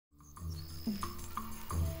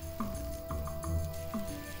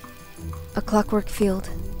A clockwork field.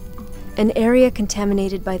 An area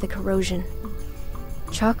contaminated by the corrosion.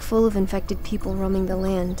 Chock full of infected people roaming the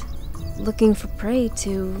land, looking for prey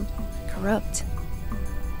to corrupt.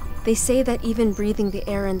 They say that even breathing the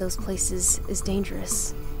air in those places is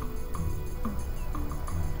dangerous.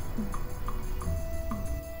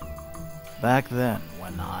 Back then,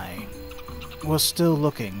 when I was still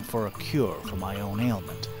looking for a cure for my own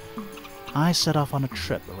ailment, I set off on a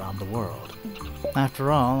trip around the world.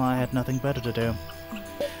 After all, I had nothing better to do.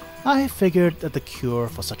 I figured that the cure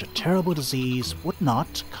for such a terrible disease would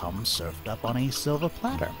not come served up on a silver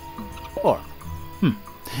platter. Or,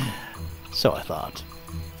 so I thought.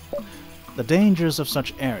 The dangers of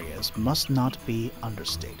such areas must not be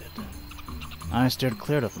understated. I steered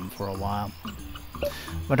clear of them for a while.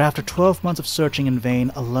 But after 12 months of searching in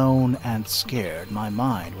vain, alone and scared, my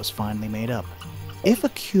mind was finally made up. If a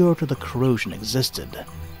cure to the corrosion existed,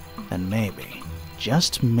 then maybe,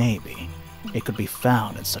 just maybe, it could be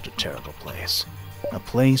found in such a terrible place. A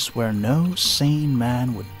place where no sane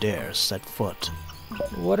man would dare set foot.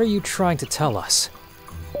 What are you trying to tell us?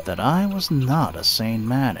 That I was not a sane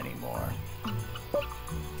man anymore.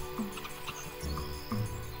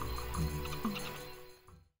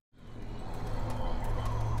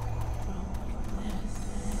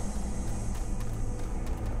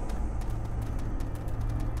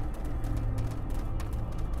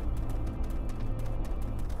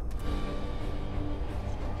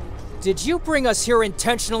 Did you bring us here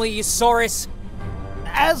intentionally, Isaurus?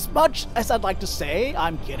 As much as I'd like to say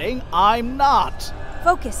I'm kidding, I'm not.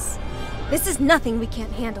 Focus. This is nothing we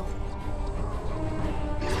can't handle.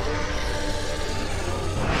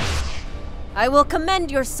 I will commend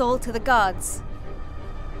your soul to the gods.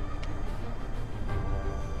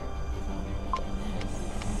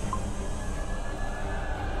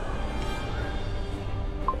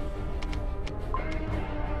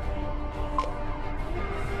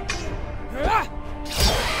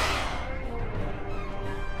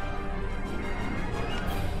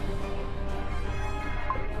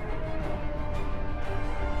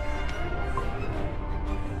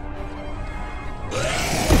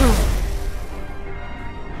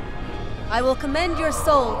 I will commend your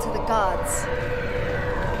soul to the gods.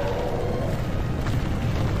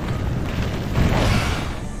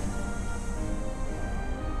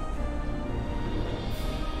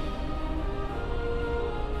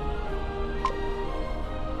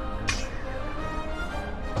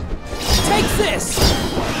 Take this!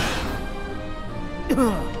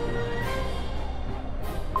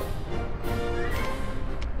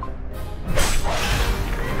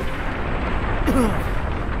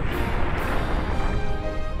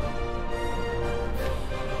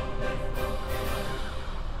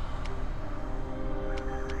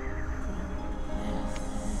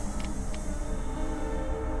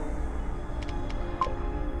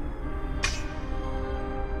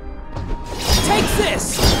 Take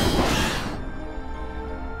this!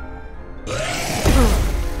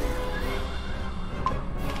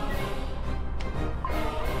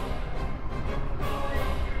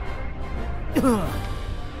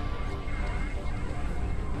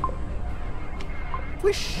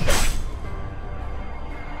 Wish.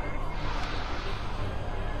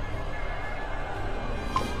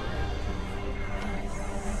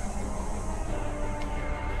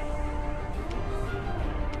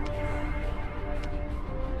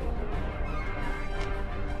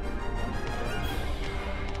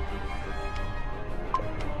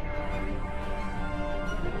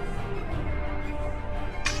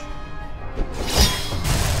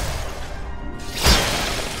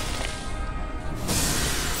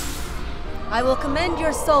 I will commend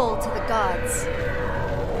your soul to the gods.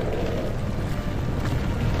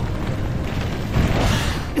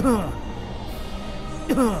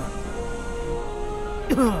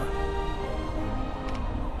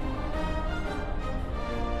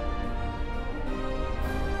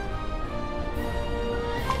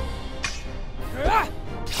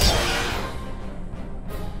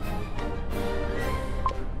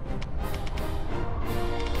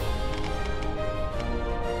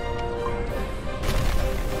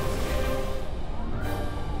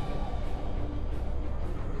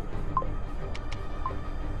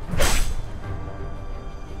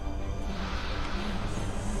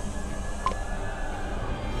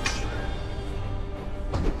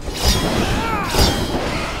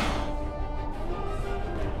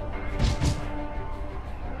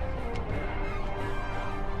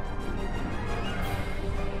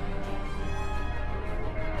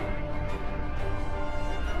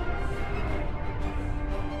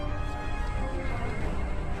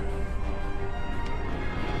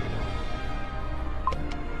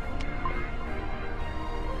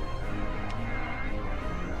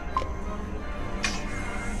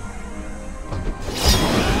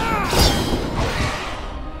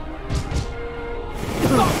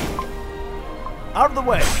 of the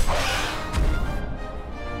way!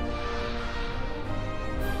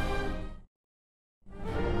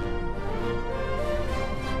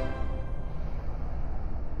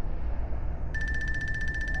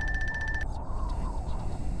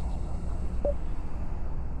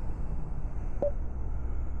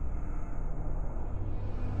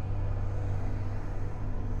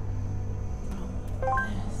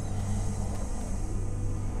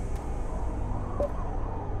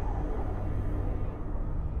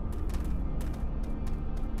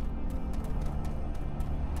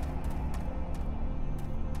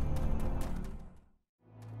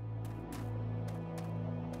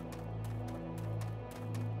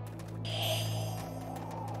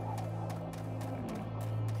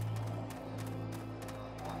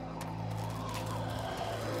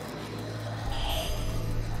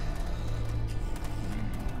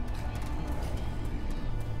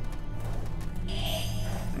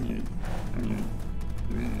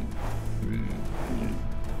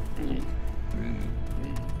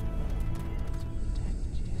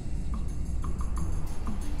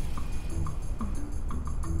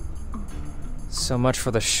 So much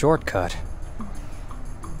for the shortcut.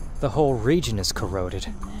 The whole region is corroded.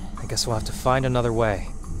 I guess we'll have to find another way.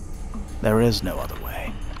 There is no other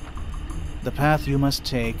way. The path you must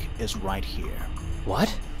take is right here. What?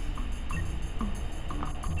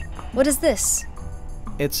 What is this?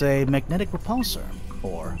 It's a magnetic repulsor,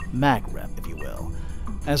 or magrep, if you will.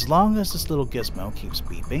 As long as this little gizmo keeps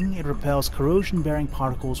beeping, it repels corrosion-bearing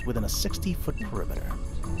particles within a 60-foot perimeter.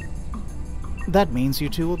 That means you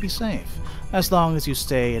two will be safe, as long as you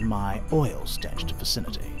stay in my oil-stenched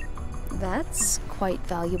vicinity. That's quite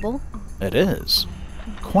valuable. It is.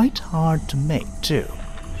 Quite hard to make, too.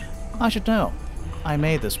 I should know. I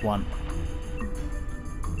made this one.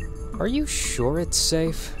 Are you sure it's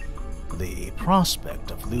safe? The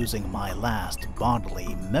prospect of losing my last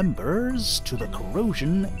bodily members to the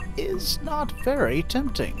corrosion is not very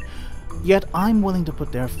tempting, yet I'm willing to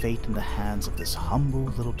put their fate in the hands of this humble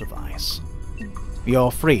little device.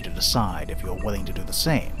 You're free to decide if you're willing to do the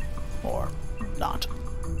same, or not.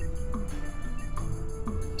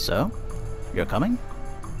 So, you're coming?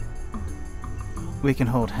 We can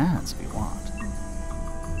hold hands if you want.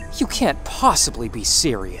 You can't possibly be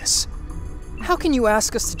serious. How can you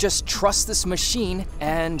ask us to just trust this machine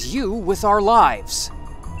and you with our lives?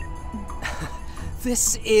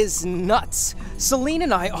 This is nuts. Celine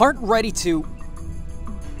and I aren't ready to...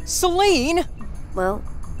 Celine! Well,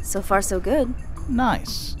 so far so good.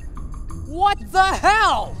 Nice. What the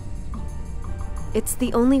hell? It's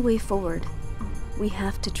the only way forward. We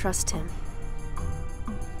have to trust him.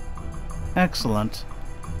 Excellent.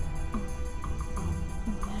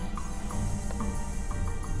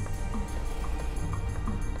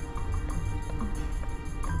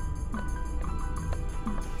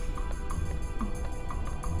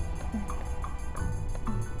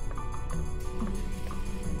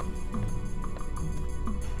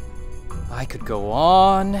 I could go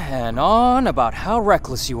on and on about how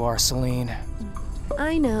reckless you are, Celine.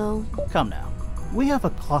 I know. Come now. We have a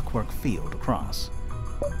clockwork field across.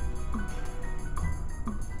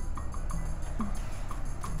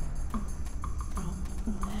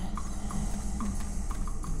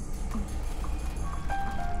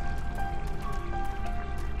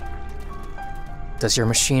 Does your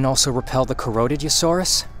machine also repel the corroded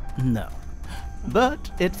Yosaurus? No.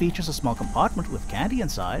 But it features a small compartment with candy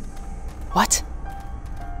inside. What?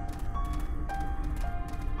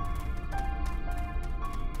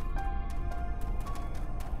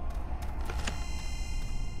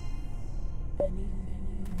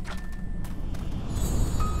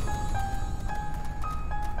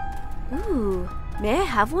 Ooh, may I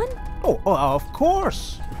have one? Oh, of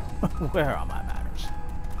course. Where are my manners?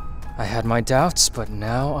 I had my doubts, but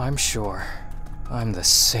now I'm sure. I'm the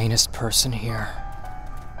sanest person here.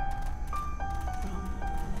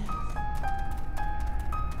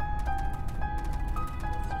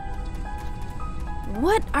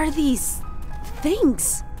 What are these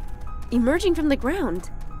things emerging from the ground?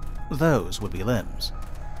 Those would be limbs.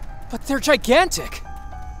 But they're gigantic!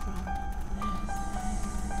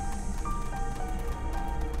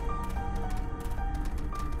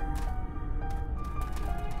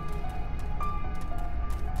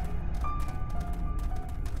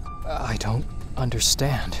 I don't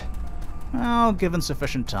understand. Well, given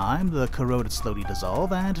sufficient time, the corroded slowly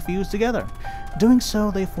dissolve and fuse together. Doing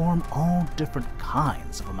so, they form all different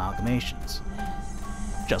kinds of amalgamations.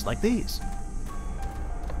 Just like these.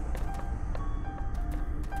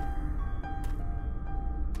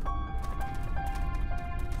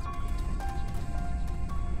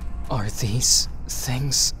 Are these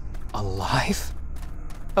things alive?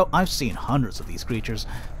 Oh, I've seen hundreds of these creatures,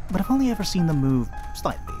 but I've only ever seen them move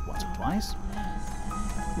slightly once or twice.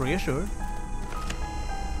 Reassured.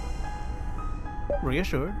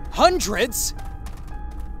 Reassured. Hundreds?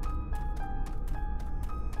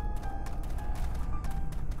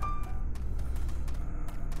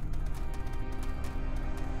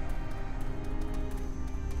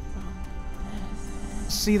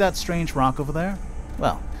 See that strange rock over there?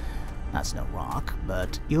 Well, that's no rock,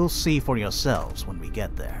 but you'll see for yourselves when we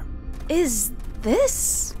get there. Is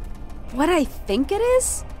this what I think it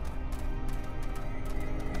is?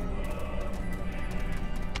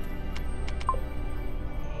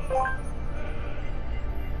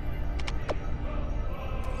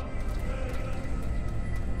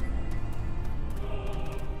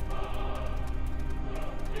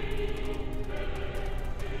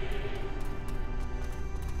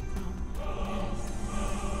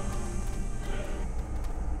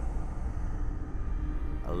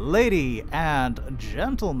 Lady and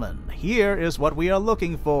gentlemen, here is what we are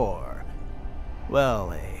looking for.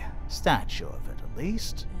 Well, a statue of it, at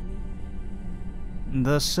least.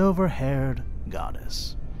 The silver-haired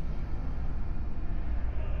goddess.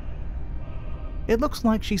 It looks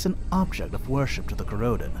like she's an object of worship to the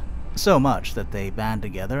corroded, so much that they band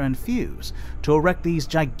together and fuse to erect these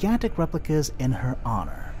gigantic replicas in her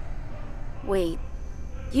honor. Wait,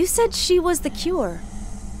 you said she was the cure.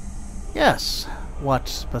 Yes.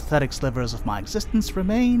 What pathetic slivers of my existence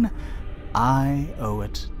remain, I owe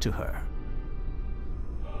it to her.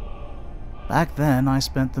 Back then, I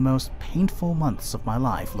spent the most painful months of my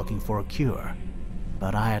life looking for a cure,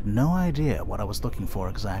 but I had no idea what I was looking for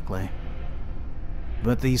exactly.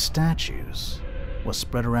 But these statues were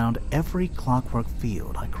spread around every clockwork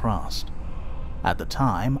field I crossed. At the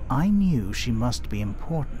time, I knew she must be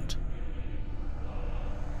important.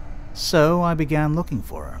 So I began looking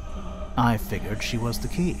for her. I figured she was the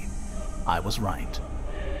key. I was right.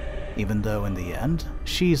 Even though in the end,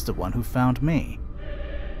 she's the one who found me.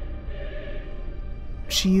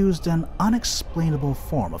 She used an unexplainable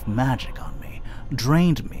form of magic on me,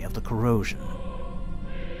 drained me of the corrosion.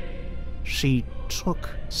 She took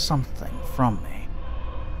something from me.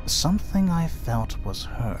 Something I felt was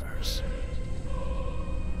hers.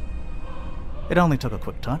 It only took a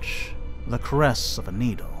quick touch, the caress of a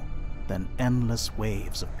needle, then endless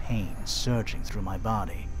waves of pain surging through my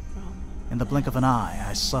body. In the blink of an eye,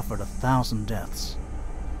 I suffered 1,000 deaths,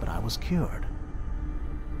 but I was cured.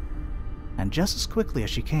 And just as quickly as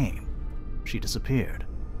she came, she disappeared.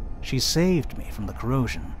 She saved me from the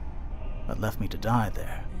corrosion, but left me to die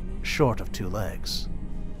there, short of 2 legs.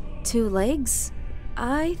 2 legs?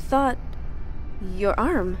 I thought... your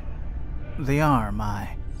arm. The arm,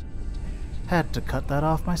 I had to cut that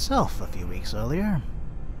off myself a few weeks earlier.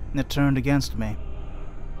 It turned against me.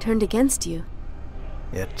 Turned against you?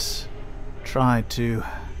 It tried to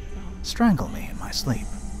strangle me in my sleep.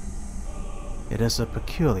 It is a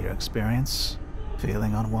peculiar experience,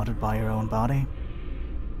 feeling unwanted by your own body.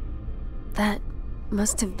 That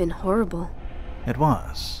must have been horrible. It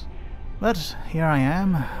was. But here I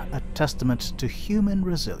am, a testament to human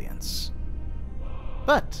resilience.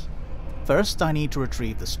 But first I need to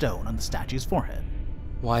retrieve the stone on the statue's forehead.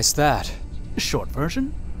 Why's that? Short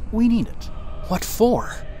version, we need it. What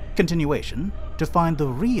for? Continuation, to find the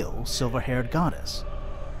real silver-haired goddess.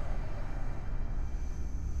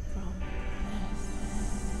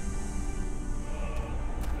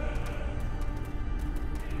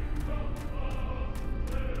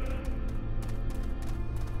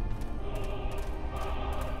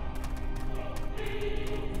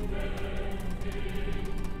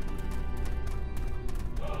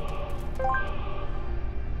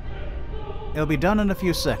 It'll be done in a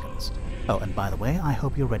few seconds. Oh, and by the way, I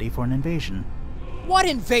hope you're ready for an invasion. What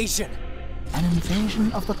invasion? An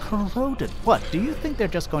invasion of the corroded. What, do you think they're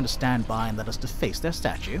just going to stand by and let us deface their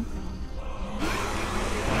statue?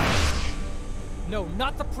 No,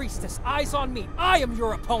 not the priestess. Eyes on me. I am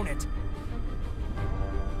your opponent.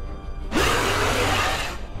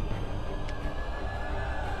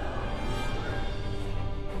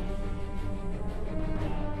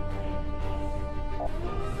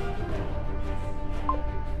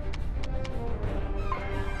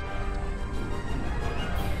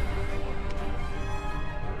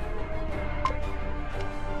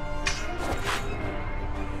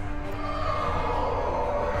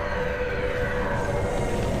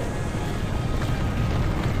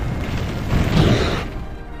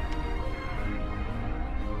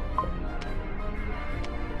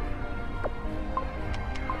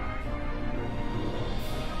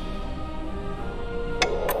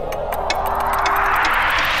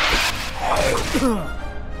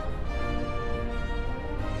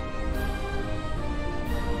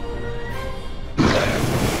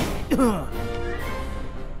 A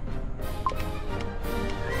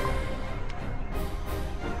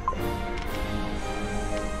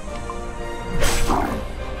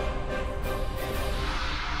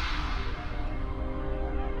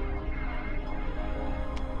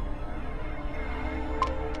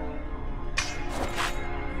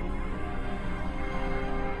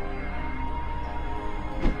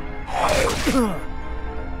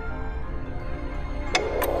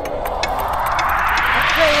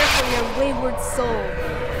prayer for your wayward soul.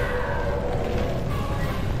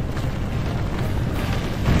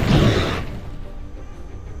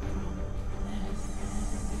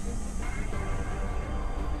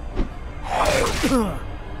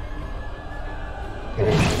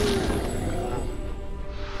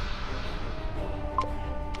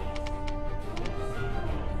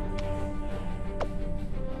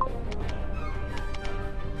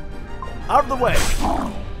 Out of the way!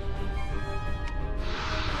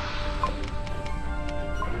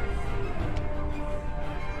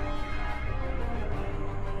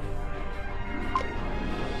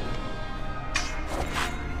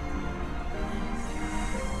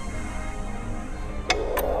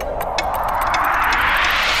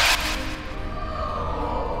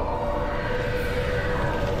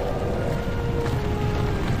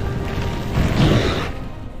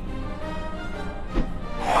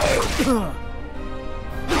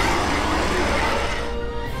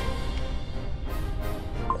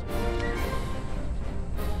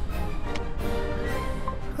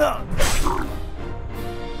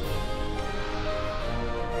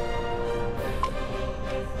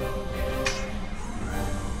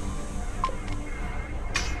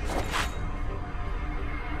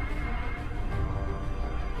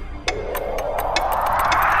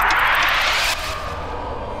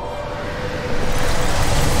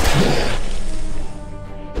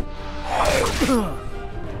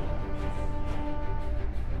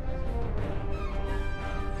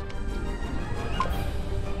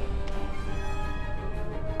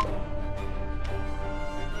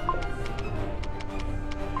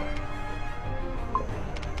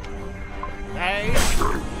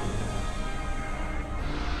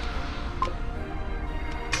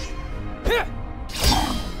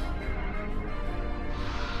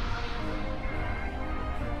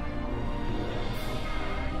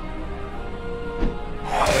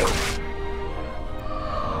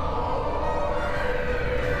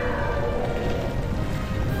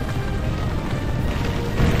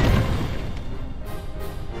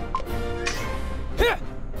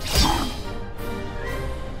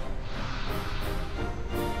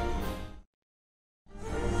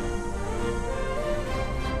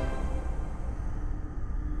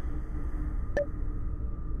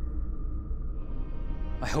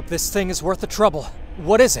 I hope this thing is worth the trouble.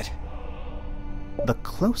 What is it? The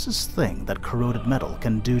closest thing that corroded metal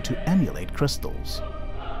can do to emulate crystals.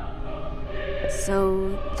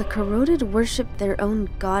 So, the corroded worship their own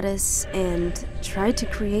goddess and try to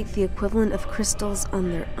create the equivalent of crystals on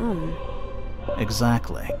their own.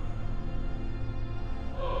 Exactly.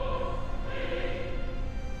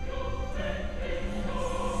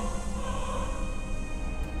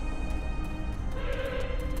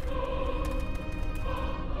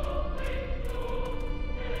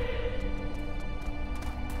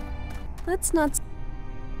 Let's not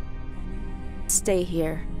stay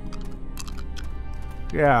here.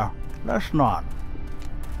 Yeah, let's not.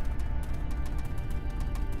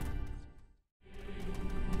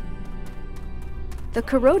 The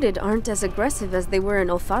corroded aren't as aggressive as they were in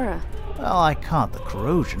Ulthara. Well, I caught the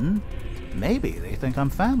corrosion. Maybe they think I'm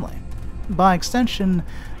family. By extension,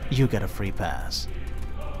 you get a free pass.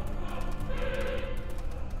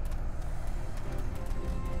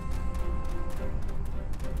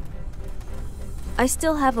 I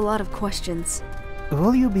still have a lot of questions.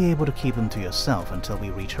 Will you be able to keep them to yourself until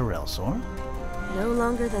we reach Herelsor? No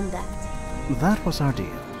longer than that. That was our deal.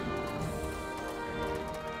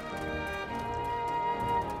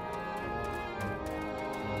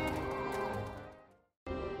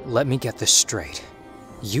 Let me get this straight.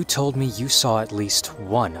 You told me you saw at least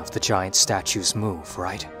one of the giant statues move,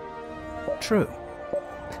 right? True.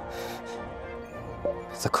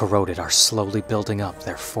 The corroded are slowly building up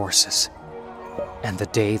their forces. And the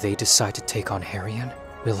day they decide to take on Harrion,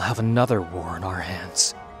 we'll have another war on our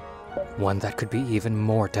hands. One that could be even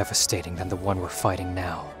more devastating than the one we're fighting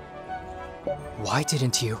now. Why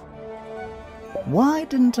didn't you? Why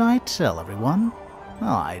didn't I tell everyone?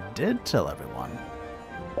 Well, I did tell everyone.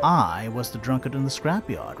 I was the drunkard in the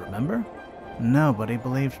scrapyard, remember? Nobody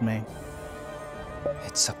believed me.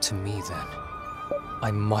 It's up to me then.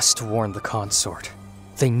 I must warn the consort.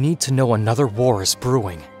 They need to know another war is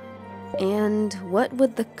brewing. And what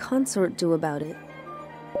would the consort do about it?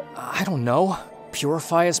 I don't know.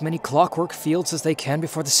 Purify as many clockwork fields as they can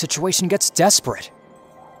before the situation gets desperate.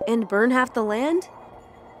 And burn half the land?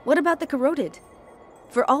 What about the corroded?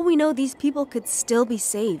 For all we know, these people could still be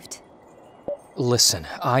saved. Listen,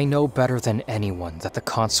 I know better than anyone that the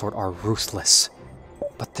consort are ruthless.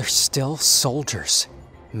 But they're still soldiers.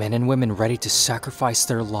 Men and women ready to sacrifice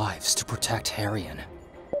their lives to protect Harrion.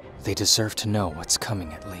 They deserve to know what's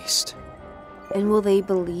coming at least. And will they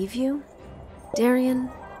believe you? Darian,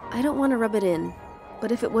 I don't want to rub it in,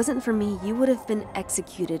 but if it wasn't for me, you would have been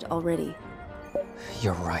executed already.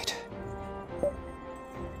 You're right.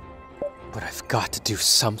 But I've got to do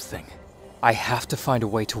something. I have to find a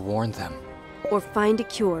way to warn them. Or find a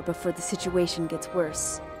cure before the situation gets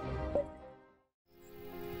worse.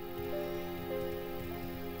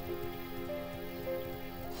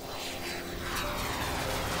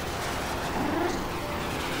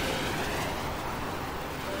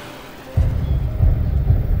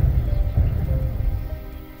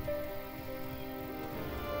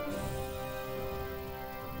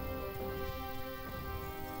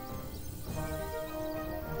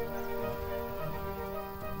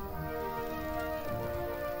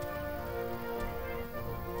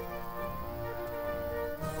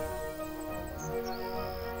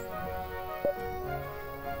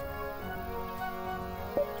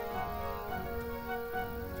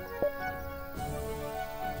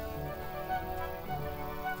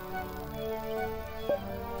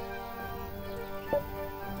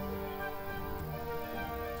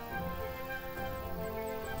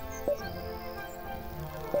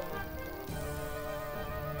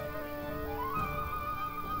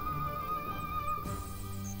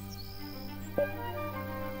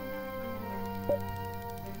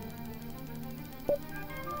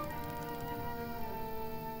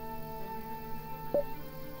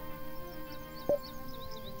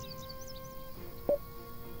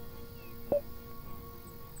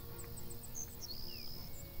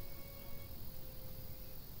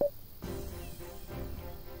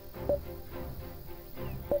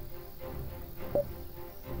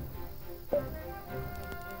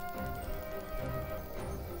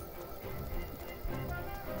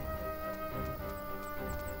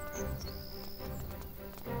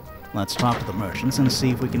 Let's talk to the merchants and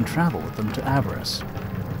see if we can travel with them to Avarice.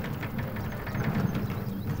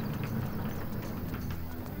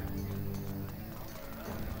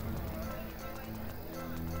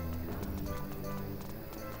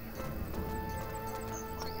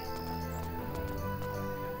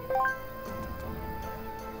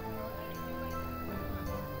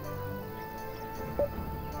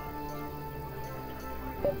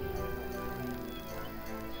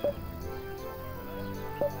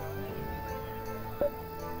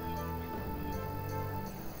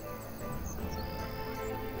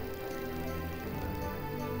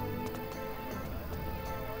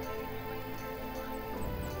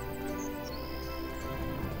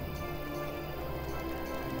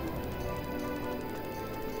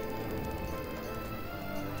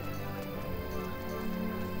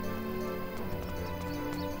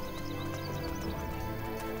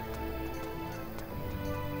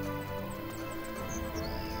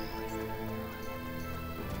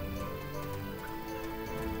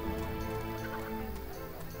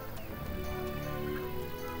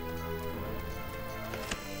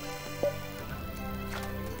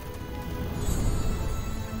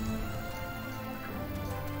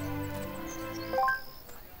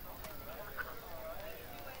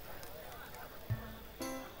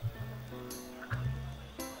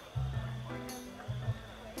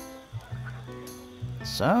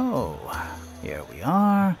 So, here we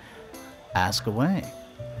are. Ask away.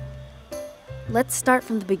 Let's start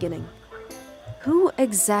from the beginning. Who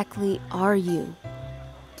exactly are you?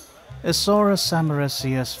 Isaurus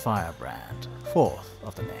Samaricius Firebrand, fourth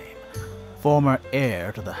of the name, former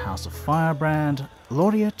heir to the House of Firebrand,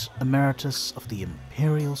 laureate emeritus of the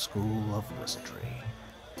Imperial School of Wizardry.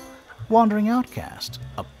 Wandering outcast,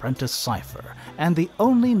 apprentice cipher, and the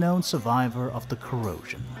only known survivor of the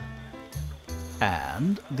corrosion.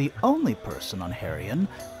 And the only person on Harrion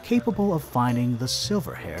capable of finding the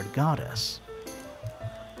silver-haired goddess.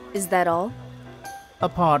 Is that all?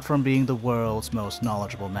 Apart from being the world's most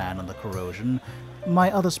knowledgeable man on the corrosion,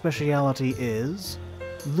 my other speciality is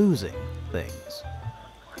losing things.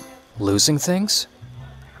 Losing things?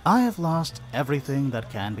 I have lost everything that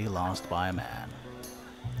can be lost by a man.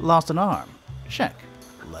 Lost an arm? Check.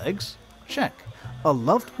 Legs? Check. A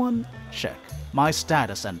loved one? Check. My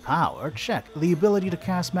status and power? Check. The ability to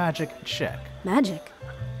cast magic? Check. Magic?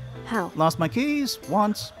 How? Lost my keys?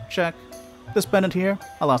 Once? Check. This pendant here,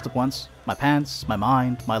 I lost it once. My pants, my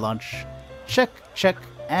mind, my lunch. Check, check,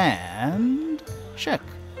 and check.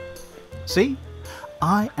 See?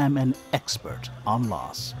 I am an expert on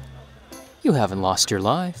loss. You haven't lost your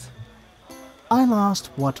life. I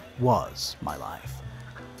lost what was my life.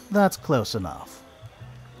 That's close enough.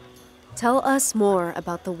 Tell us more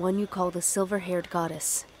about the one you call the silver-haired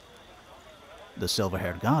goddess. The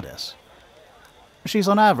silver-haired goddess? She's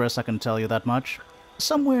on Avarice, I can tell you that much.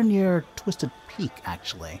 Somewhere near Twisted Peak,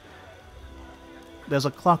 actually. There's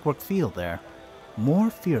a clockwork field there, more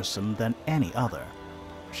fearsome than any other.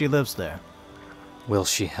 She lives there. Will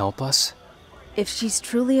she help us? If she's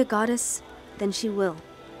truly a goddess, then she will.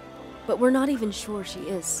 But we're not even sure she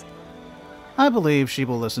is. I believe she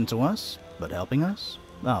will listen to us, but helping us?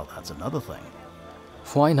 Oh, that's another thing.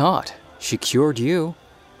 Why not? She cured you.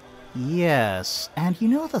 Yes, and you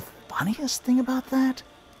know the funniest thing about that?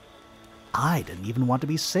 I didn't even want to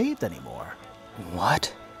be saved anymore.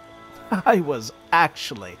 What? I was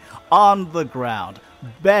actually on the ground,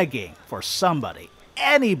 begging for somebody,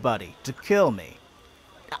 anybody, to kill me.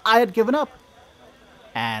 I had given up.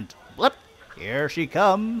 And blip, here she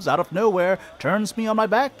comes out of nowhere, turns me on my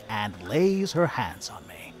back, and lays her hands on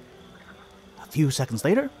me. A few seconds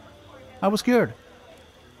later, I was cured.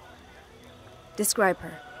 Describe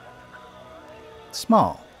her.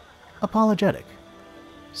 Small, apologetic,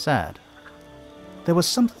 sad. There was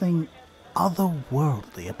something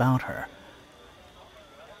otherworldly about her.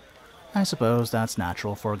 I suppose that's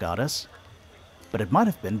natural for a goddess, but it might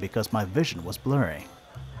have been because my vision was blurry.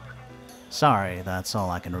 Sorry, that's all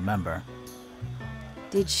I can remember.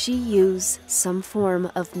 Did she use some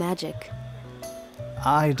form of magic?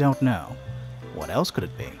 I don't know. What else could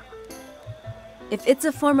it be? If it's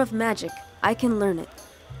a form of magic, I can learn it.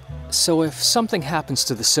 So if something happens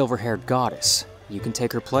to the silver-haired goddess, you can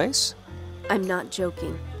take her place? I'm not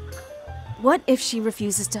joking. What if she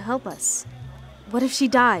refuses to help us? What if she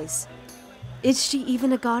dies? Is she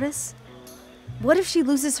even a goddess? What if she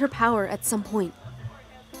loses her power at some point?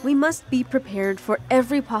 We must be prepared for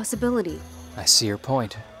every possibility. I see your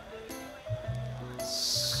point.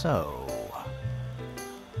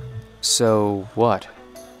 So what?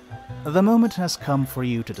 The moment has come for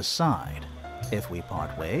you to decide if we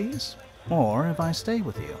part ways or if I stay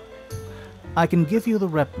with you. I can give you the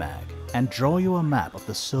rep mag and draw you a map of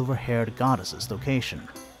the silver-haired goddess's location.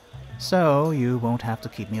 So you won't have to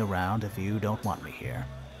keep me around if you don't want me here.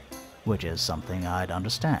 Which is something I'd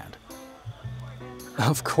understand.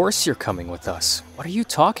 Of course you're coming with us. What are you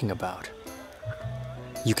talking about?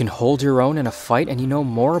 You can hold your own in a fight and you know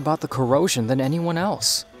more about the corrosion than anyone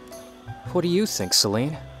else. What do you think,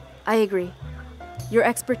 Celine? I agree. Your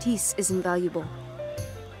expertise is invaluable.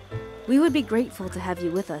 We would be grateful to have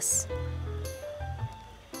you with us.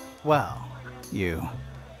 Well, you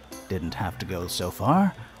didn't have to go so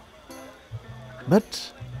far.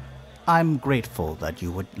 But I'm grateful that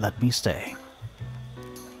you would let me stay.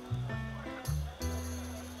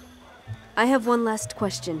 I have one last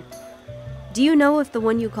question. Do you know if the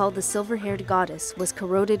one you called the silver-haired goddess was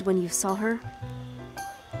corroded when you saw her?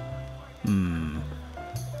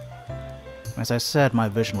 As I said, my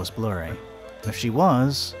vision was blurry. If she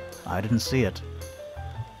was, I didn't see it.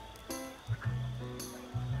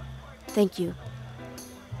 Thank you.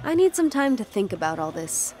 I need some time to think about all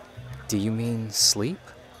this. Do you mean sleep?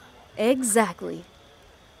 Exactly.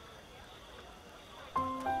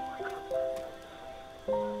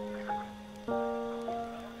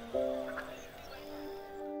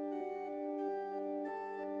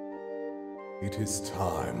 It is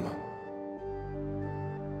time.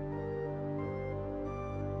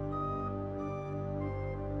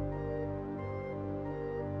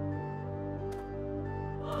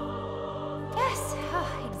 Yes,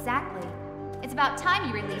 exactly. It's about time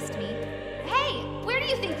you released me. Hey, where do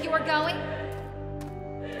you think you are going?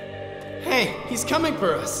 Hey, he's coming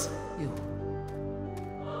for us. You.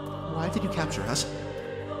 Why did you capture us?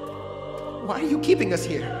 Why are you keeping us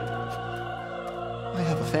here? I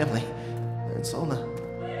have a family, and Solna.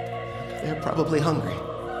 They're probably hungry,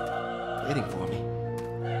 waiting for me.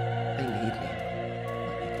 They need me.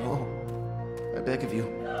 Let me go. I beg of you.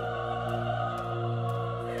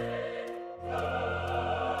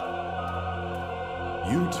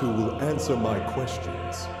 You two will answer my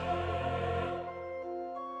questions.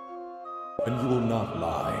 And you will not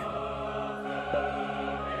lie.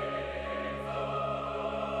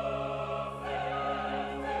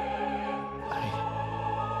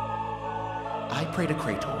 I pray to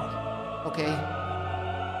Krator, okay?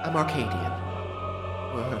 I'm Arcadian.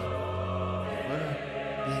 We're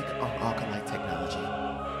big on Arcanite technology.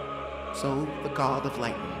 So, the god of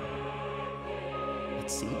lightning.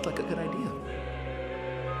 It's seemed like a good idea.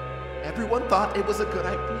 Everyone thought it was a good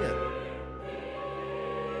idea.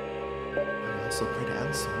 I also pray to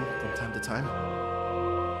Ansel from time to time.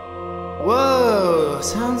 Whoa,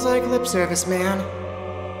 sounds like lip service, man.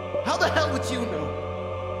 How the hell would you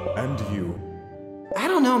know? And you. I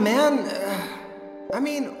don't know, man. I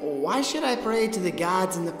mean, why should I pray to the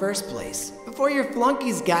gods in the first place? Before your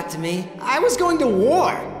flunkies got to me, I was going to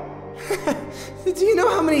war. Do you know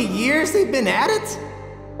how many years they've been at it?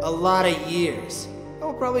 A lot of years. I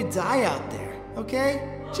will probably die out there, okay?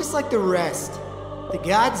 Just like the rest. The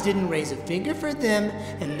gods didn't raise a finger for them,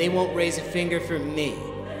 and they won't raise a finger for me.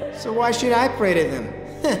 So why should I pray to them?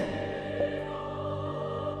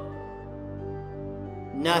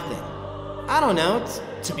 Nothing. I don't know,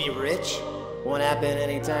 to be rich. Won't happen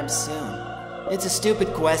anytime soon. It's a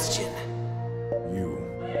stupid question.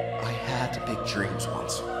 I had big dreams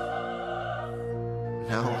once.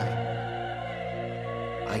 Now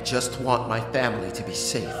I just want my family to be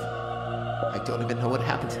safe. I don't even know what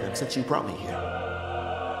happened to them since you brought me here.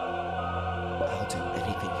 I'll do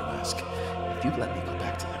anything you ask if you let me go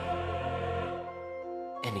back to them.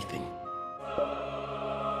 Anything.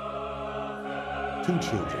 2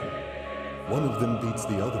 children. One of them beats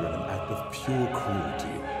the other in an act of pure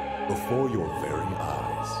cruelty before your very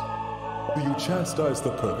eyes. Do you chastise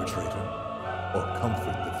the perpetrator or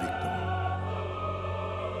comfort the victim?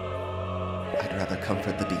 I'd rather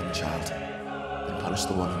comfort the beaten child than punish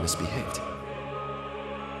the one who misbehaved.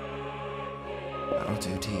 Our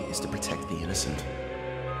duty is to protect the innocent.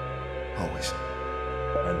 Always.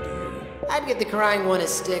 And you? I'd get the crying one a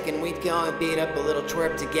stick and we'd go and beat up a little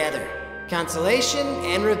twerp together. Consolation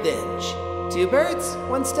and revenge. 2 birds,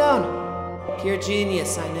 1 stone. Pure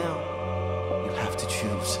genius, I know. You have to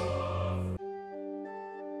choose.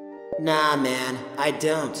 Nah, man, I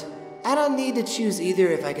don't. I don't need to choose either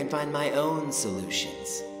if I can find my own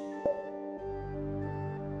solutions.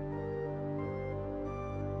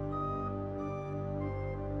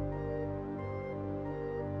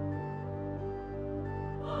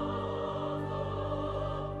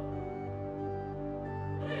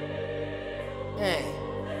 Hey,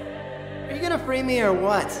 are you gonna free me or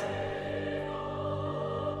what?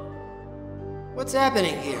 What's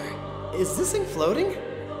happening here? Is this thing floating?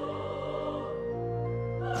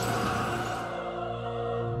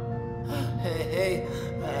 Hey,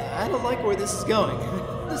 I don't like where this is going.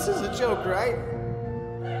 This is a joke, right?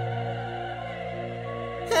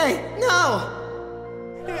 Hey, no!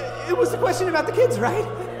 It was a question about the kids, right?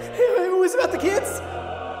 It was about the kids?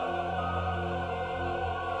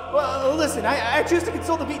 Well, listen, I choose to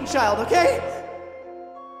console the beaten child, okay?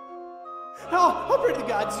 I'll pray to the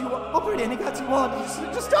gods you want. I'll pray to any gods you want.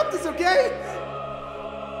 Just stop this, okay?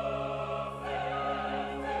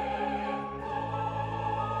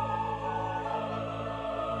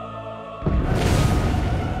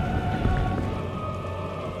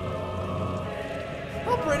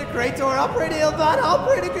 I'll pray to Krator, I'll pray to Ilvan, I'll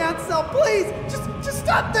pray to Grand Cell, please! Just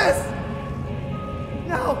stop this!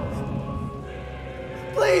 No!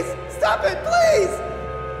 Please, stop it, please!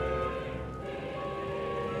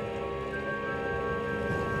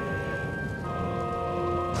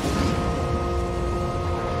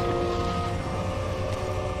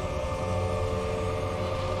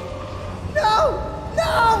 No!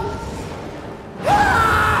 No! Ah!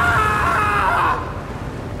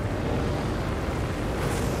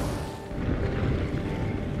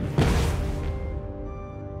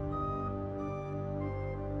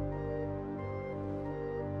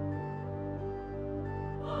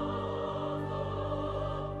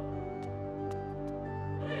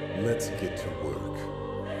 Let's get to work.